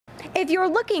If you're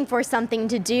looking for something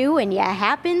to do and you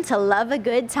happen to love a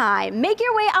good time, make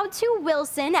your way out to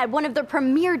Wilson at one of the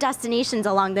premier destinations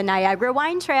along the Niagara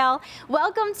Wine Trail.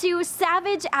 Welcome to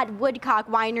Savage at Woodcock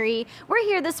Winery. We're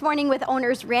here this morning with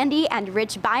owners Randy and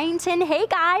Rich Byington. Hey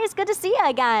guys, good to see you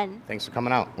again. Thanks for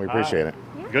coming out. We appreciate it.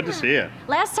 Yeah. Good to see you.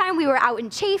 Last time we were out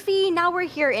in Chaffee, now we're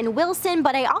here in Wilson,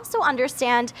 but I also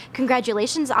understand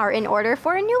congratulations are in order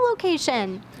for a new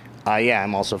location. Yeah,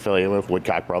 I'm also affiliated with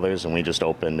Woodcock Brothers, and we just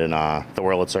opened in the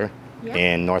Wurlitzer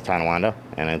in North Tonawanda,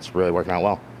 and it's really working out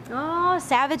well. Oh,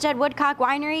 Savage at Woodcock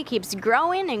Winery keeps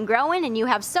growing, and you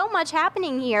have so much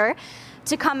happening here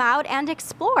to come out and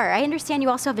explore. I understand you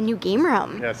also have a new game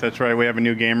room. Yes, that's right. We have a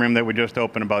new game room that we just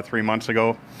opened about 3 months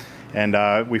ago,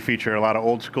 and we feature a lot of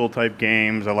old school type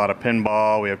games, a lot of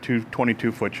pinball. We have two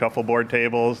 22-foot shuffleboard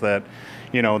tables that,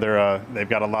 you know, they've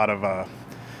got a lot of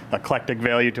eclectic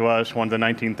value to us. One's a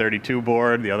 1932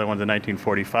 board, the other one's a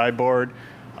 1945 board.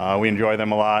 We enjoy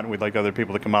them a lot. We'd like other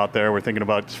people to come out there. We're thinking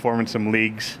about forming some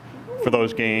leagues for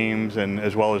those games, and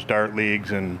as well as dart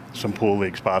leagues and some pool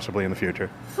leagues possibly in the future.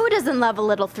 Who doesn't love a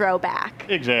little throwback?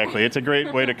 Exactly. It's a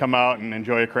great way to come out and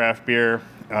enjoy a craft beer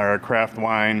or a craft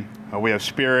wine. We have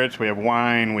spirits, we have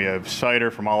wine, we have cider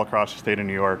from all across the state of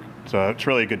New York. So it's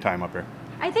really a good time up here.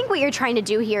 I think what you're trying to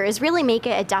do here is really make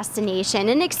it a destination,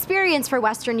 an experience for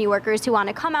Western New Yorkers who want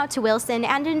to come out to Wilson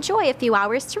and enjoy a few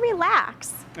hours to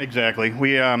relax. Exactly.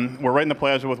 We're right in the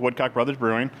plaza with Woodcock Brothers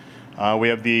Brewing. We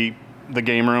have the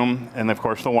game room and of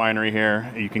course the winery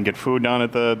here. You can get food down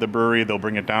at the brewery. They'll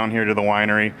bring it down here to the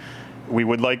winery. We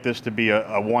would like this to be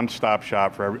a one-stop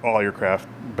shop for all your craft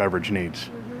beverage needs.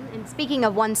 And speaking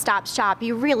of one-stop shop,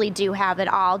 you really do have it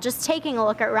all. Just taking a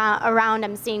look around,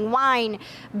 I'm seeing wine,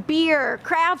 beer,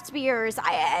 craft beers.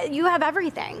 You have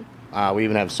everything. We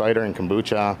even have cider and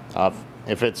kombucha.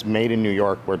 If it's made in New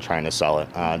York, we're trying to sell it.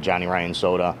 Johnny Ryan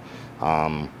soda,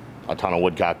 a ton of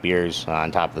Woodcock beers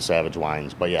on top of the Savage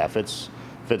wines. But yeah, if it's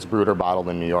brewed or bottled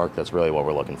in New York, that's really what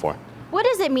we're looking for. What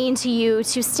does it mean to you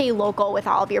to stay local with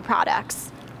all of your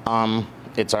products?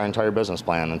 It's our entire business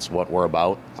plan. It's what we're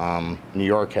about. New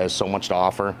York has so much to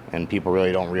offer, and people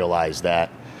really don't realize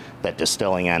that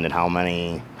distilling end and how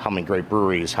many great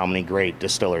breweries, how many great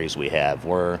distilleries we have.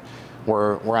 We're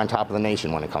on top of the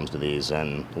nation when it comes to these,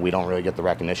 and we don't really get the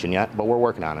recognition yet, but we're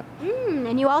working on it.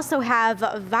 And you also have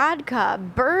vodka,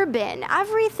 bourbon,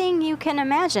 everything you can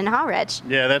imagine, huh, Rich?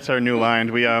 Yeah, that's our new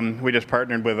line. We just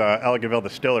partnered with Elgaville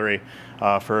Distillery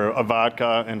for a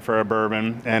vodka and for a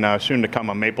bourbon, and soon to come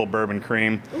a maple bourbon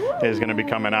cream is going to be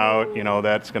coming out. You know,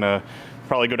 that's going to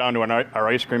probably go down to our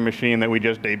ice cream machine that we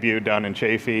just debuted down in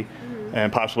Chaffee,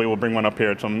 and possibly we'll bring one up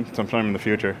here at sometime in the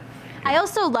future. I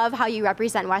also love how you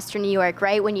represent Western New York,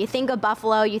 right? When you think of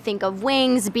Buffalo, you think of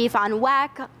wings, beef on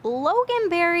weck.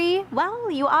 Loganberry, well,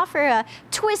 you offer a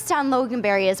twist on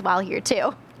Loganberry as well here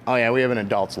too. Oh yeah, we have an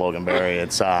adult Loganberry.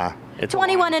 It's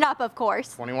 21 and up, of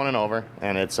course. 21 and over,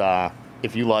 and it's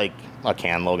if you like a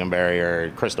canned Loganberry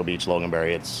or Crystal Beach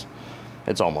Loganberry, it's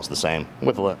almost the same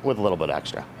with a little bit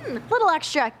extra. Little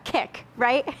extra kick,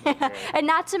 right? And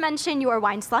not to mention your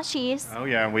wine slushies. Oh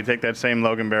yeah, we take that same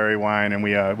Loganberry wine and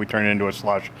we turn it into a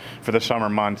slush for the summer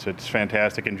months. It's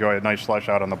fantastic. Enjoy a nice slush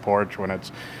out on the porch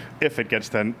if it gets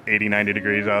to 80, 90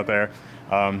 degrees out there.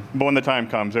 But when the time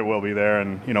comes, it will be there,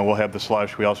 and you know, we'll have the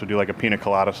slush. We also do like a pina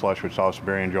colada slush, which is also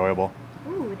very enjoyable.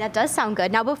 Ooh, that does sound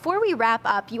good. Now, before we wrap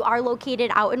up, you are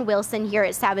located out in Wilson here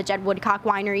at Savage at Woodcock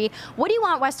Winery. What do you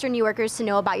want Western New Yorkers to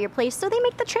know about your place so they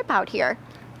make the trip out here?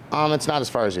 It's not as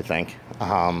far as you think.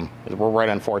 We're right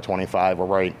on 425.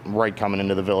 We're right coming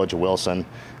into the village of Wilson.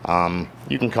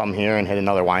 You can come here and hit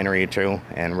another winery or two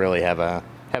and really have a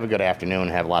good afternoon,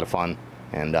 have a lot of fun.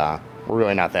 And we're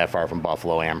really not that far from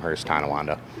Buffalo, Amherst,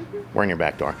 Tonawanda. We're in your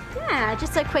back door. Yeah,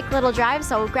 just a quick little drive,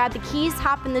 so grab the keys,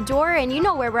 hop in the door, and you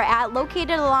know where we're at,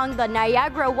 located along the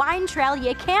Niagara Wine Trail.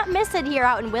 You can't miss it here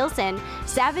out in Wilson.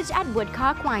 Savage at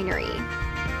Woodcock Winery.